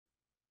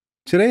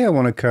Today I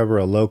want to cover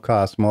a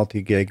low-cost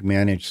multi-gig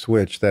managed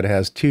switch that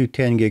has two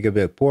 10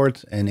 gigabit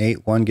ports and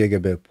 8 1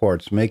 gigabit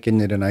ports, making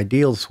it an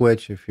ideal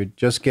switch if you're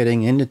just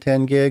getting into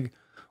 10 gig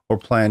or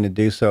plan to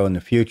do so in the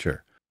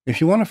future.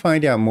 If you want to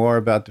find out more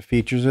about the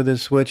features of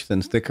this switch,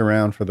 then stick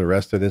around for the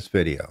rest of this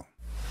video.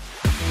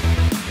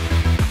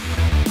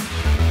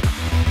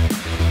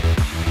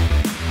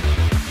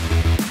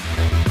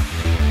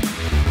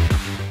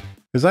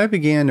 As I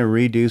began to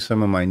redo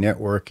some of my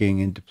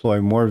networking and deploy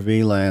more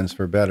VLANs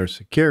for better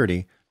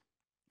security,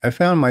 I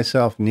found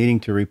myself needing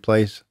to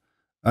replace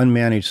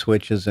unmanaged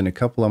switches in a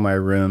couple of my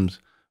rooms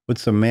with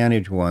some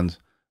managed ones,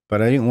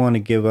 but I didn't want to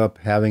give up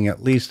having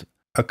at least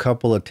a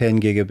couple of 10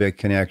 gigabit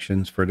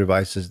connections for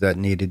devices that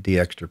needed the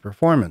extra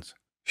performance.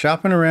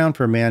 Shopping around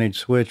for managed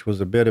switch was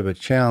a bit of a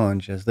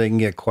challenge as they can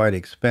get quite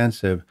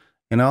expensive,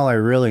 and all I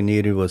really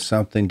needed was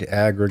something to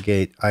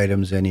aggregate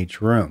items in each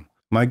room.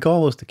 My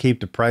goal was to keep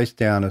the price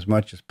down as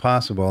much as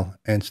possible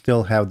and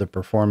still have the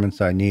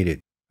performance I needed.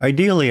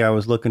 Ideally, I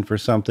was looking for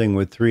something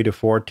with 3 to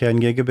 4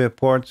 10 gigabit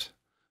ports,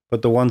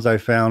 but the ones I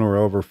found were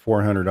over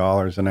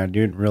 $400 and I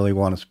didn't really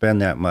want to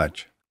spend that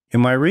much.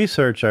 In my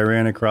research, I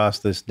ran across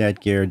this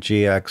Netgear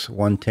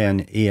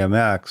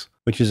GS110EMX,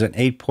 which is an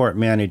 8-port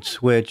managed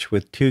switch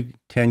with two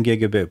 10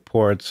 gigabit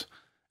ports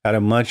at a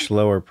much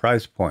lower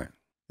price point.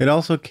 It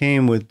also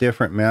came with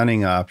different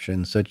mounting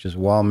options such as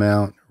wall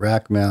mount,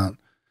 rack mount,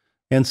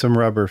 and some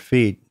rubber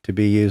feet to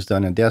be used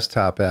on a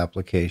desktop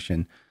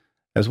application,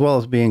 as well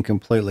as being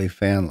completely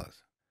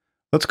fanless.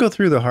 Let's go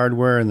through the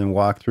hardware and then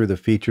walk through the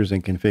features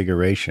and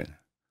configuration.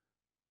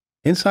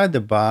 Inside the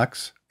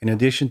box, in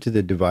addition to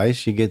the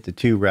device, you get the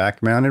two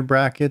rack-mounted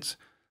brackets,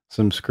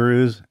 some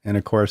screws, and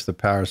of course the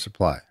power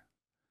supply.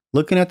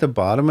 Looking at the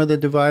bottom of the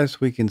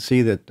device, we can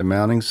see that the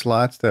mounting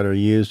slots that are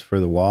used for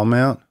the wall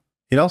mount.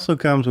 It also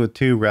comes with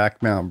two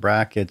rack mount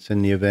brackets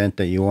in the event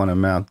that you want to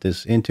mount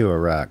this into a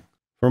rack.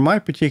 For my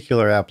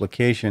particular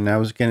application, I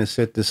was going to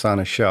sit this on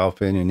a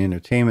shelf in an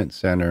entertainment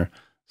center,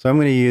 so I'm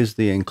going to use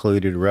the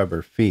included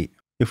rubber feet.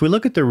 If we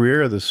look at the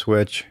rear of the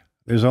switch,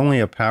 there's only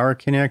a power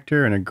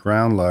connector and a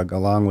ground lug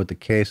along with the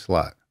K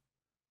slot.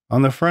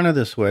 On the front of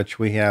the switch,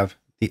 we have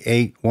the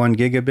 8 1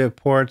 gigabit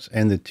ports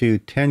and the two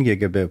 10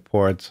 gigabit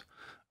ports,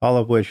 all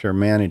of which are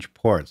managed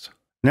ports.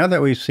 Now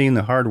that we've seen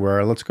the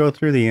hardware, let's go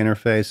through the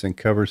interface and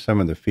cover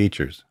some of the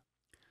features.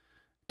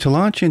 To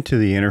launch into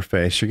the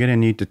interface, you're going to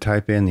need to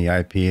type in the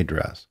IP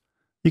address.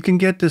 You can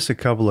get this a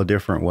couple of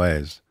different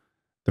ways.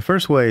 The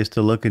first way is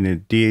to look in the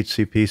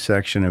DHCP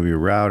section of your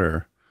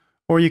router,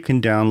 or you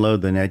can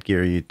download the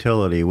Netgear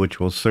utility, which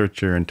will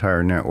search your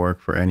entire network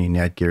for any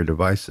Netgear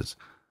devices.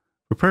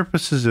 For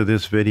purposes of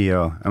this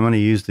video, I'm going to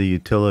use the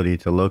utility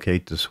to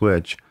locate the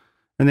switch,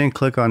 and then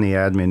click on the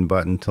admin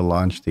button to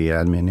launch the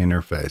admin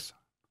interface.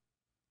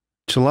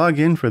 To log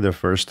in for the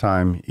first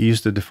time,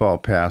 use the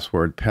default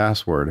password.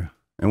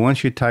 And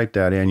once you type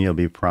that in, you'll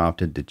be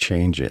prompted to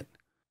change it.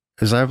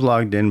 As I've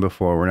logged in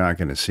before, we're not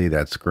going to see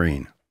that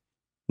screen.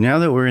 Now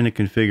that we're in the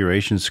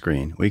configuration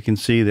screen, we can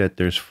see that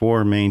there's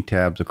 4 main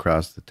tabs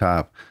across the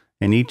top,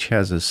 and each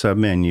has a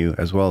submenu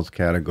as well as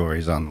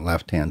categories on the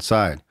left-hand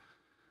side.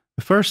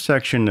 The first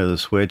section of the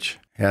switch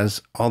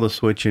has all the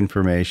switch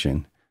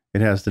information.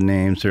 It has the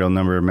name, serial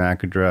number,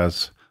 MAC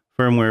address,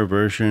 firmware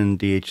version,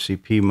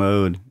 DHCP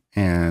mode,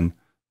 and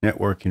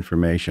network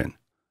information.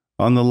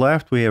 On the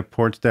left, we have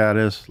port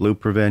status, loop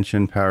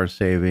prevention, power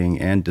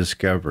saving, and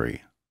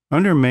discovery.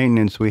 Under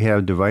maintenance, we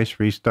have device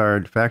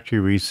restart,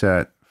 factory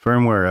reset,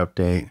 firmware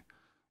update,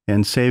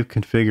 and save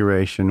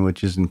configuration,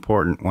 which is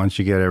important once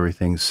you get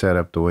everything set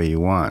up the way you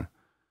want,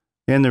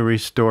 and the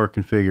restore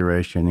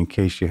configuration in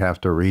case you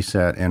have to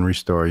reset and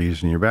restore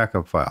using your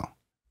backup file.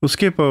 We'll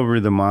skip over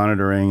the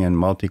monitoring and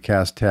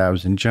multicast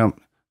tabs and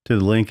jump to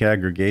the link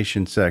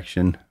aggregation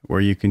section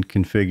where you can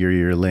configure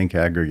your link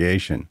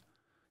aggregation.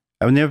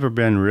 I've never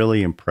been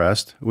really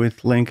impressed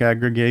with link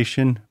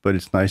aggregation, but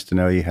it's nice to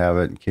know you have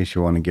it in case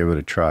you want to give it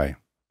a try.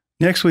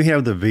 Next, we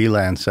have the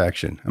VLAN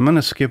section. I'm going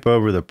to skip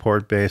over the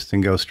port-based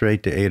and go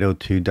straight to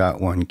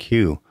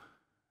 802.1q,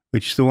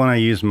 which is the one I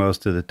use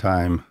most of the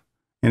time,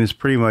 and is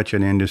pretty much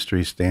an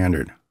industry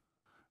standard.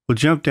 We'll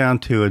jump down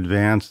to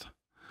advanced.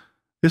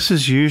 This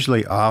is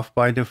usually off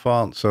by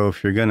default, so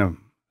if you're going to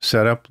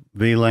set up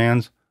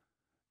VLANs,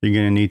 you're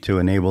going to need to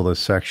enable this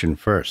section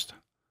first.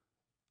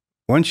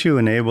 Once you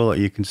enable it,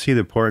 you can see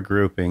the port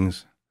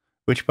groupings,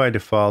 which by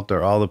default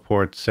are all the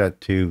ports set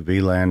to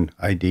VLAN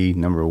ID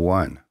number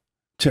 1.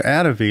 To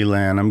add a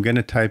VLAN, I'm going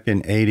to type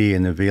in 80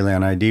 in the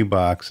VLAN ID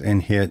box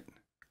and hit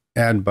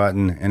Add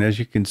button, and as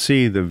you can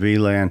see, the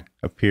VLAN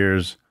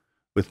appears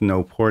with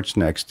no ports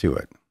next to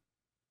it.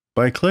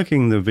 By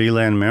clicking the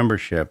VLAN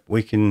membership,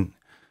 we can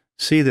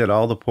see that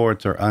all the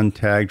ports are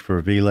untagged for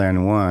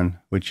VLAN 1,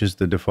 which is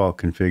the default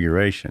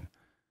configuration.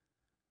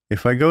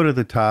 If I go to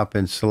the top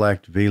and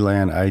select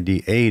VLAN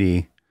ID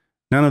 80,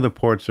 none of the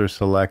ports are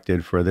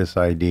selected for this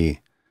ID.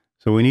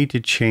 So we need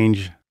to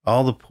change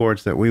all the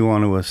ports that we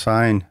want to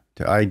assign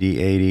to ID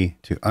 80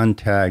 to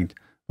untagged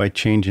by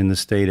changing the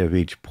state of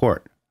each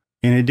port.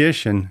 In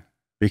addition,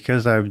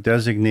 because I've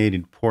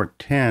designated port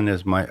 10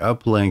 as my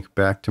uplink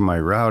back to my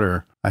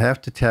router, I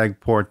have to tag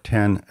port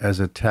 10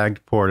 as a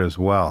tagged port as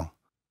well.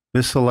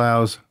 This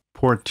allows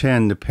port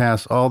 10 to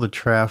pass all the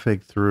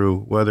traffic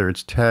through, whether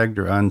it's tagged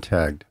or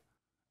untagged.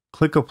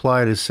 Click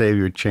Apply to save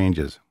your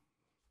changes.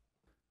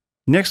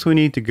 Next, we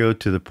need to go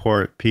to the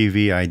Port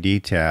PV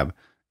ID tab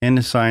and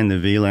assign the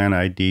VLAN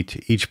ID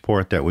to each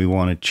port that we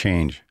want to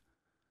change.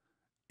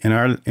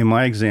 In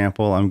my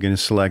example, I'm going to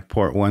select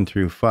port 1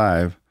 through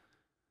 5,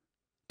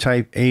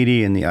 type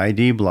 80 in the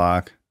ID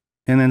block,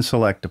 and then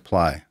select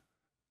Apply.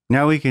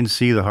 Now we can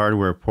see the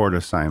hardware port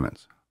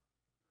assignments.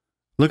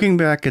 Looking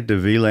back at the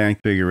VLAN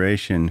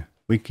configuration,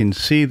 we can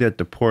see that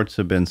the ports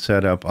have been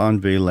set up on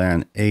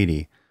VLAN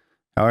 80.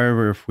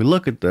 However, if we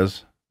look at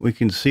this, we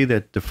can see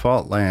that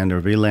default LAN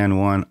or VLAN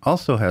 1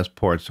 also has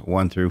ports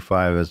 1 through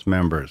 5 as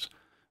members,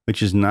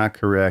 which is not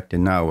correct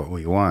and not what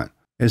we want.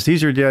 As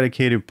these are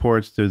dedicated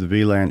ports to the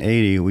VLAN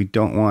 80, we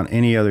don't want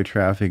any other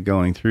traffic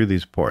going through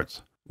these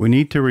ports. We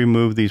need to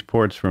remove these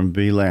ports from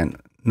VLAN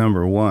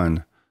number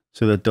 1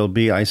 so that there'll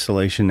be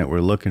isolation that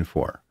we're looking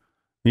for.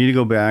 We need to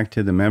go back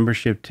to the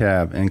Membership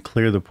tab and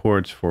clear the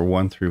ports for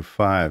 1 through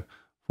 5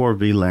 for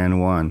VLAN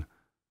 1,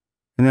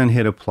 and then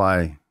hit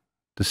Apply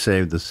to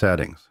save the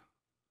settings.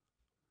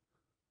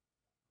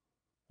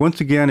 Once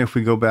again, if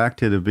we go back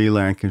to the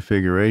VLAN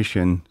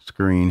configuration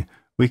screen,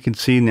 we can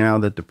see now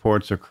that the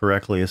ports are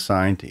correctly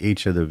assigned to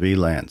each of the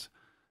VLANs.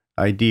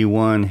 ID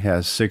 1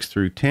 has 6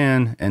 through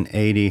 10 and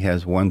 80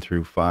 has 1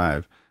 through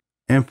 5.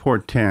 And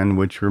port 10,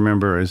 which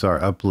remember is our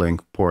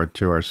uplink port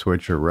to our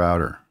switch or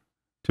router.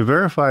 To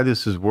verify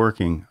this is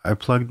working, I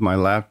plugged my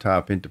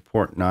laptop into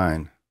port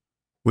 9,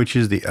 which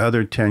is the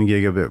other 10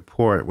 gigabit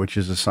port which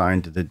is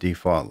assigned to the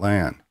default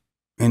LAN.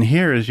 And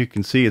here, as you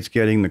can see, it's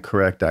getting the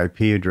correct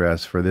IP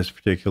address for this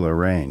particular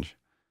range.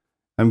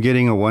 I'm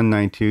getting a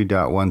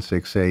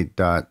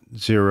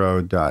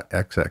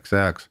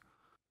 192.168.0.xxx.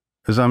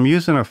 As I'm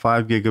using a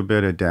 5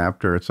 gigabit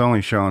adapter, it's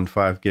only showing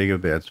 5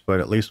 gigabits, but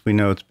at least we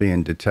know it's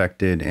being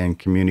detected and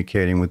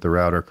communicating with the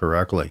router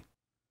correctly.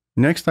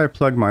 Next, I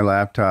plugged my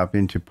laptop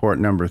into port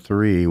number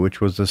 3,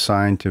 which was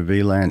assigned to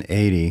VLAN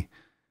 80.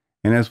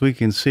 And as we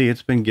can see,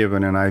 it's been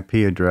given an IP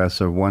address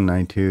of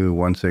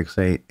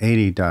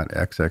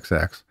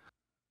 192.168.80.xxx,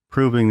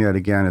 proving that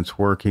again it's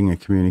working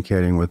and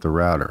communicating with the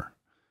router.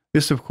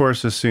 This of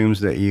course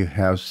assumes that you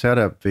have set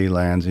up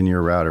VLANs in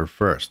your router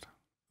first.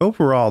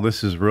 Overall,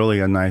 this is really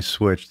a nice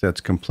switch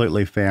that's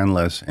completely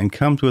fanless and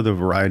comes with a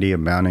variety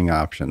of mounting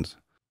options.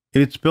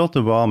 It's built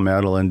of all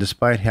metal, and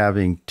despite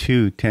having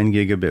two 10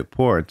 gigabit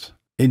ports,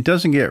 it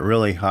doesn't get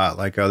really hot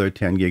like other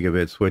 10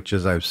 gigabit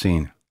switches I've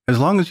seen. As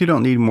long as you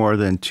don't need more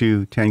than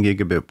two 10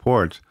 gigabit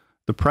ports,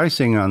 the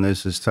pricing on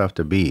this is tough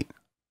to beat.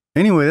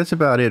 Anyway, that's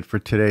about it for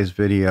today's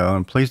video,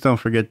 and please don't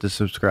forget to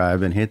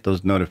subscribe and hit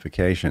those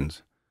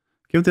notifications.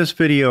 Give this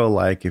video a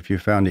like if you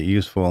found it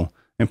useful,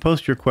 and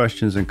post your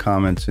questions and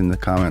comments in the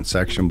comment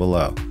section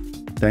below.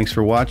 Thanks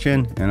for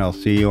watching, and I'll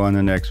see you on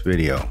the next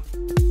video.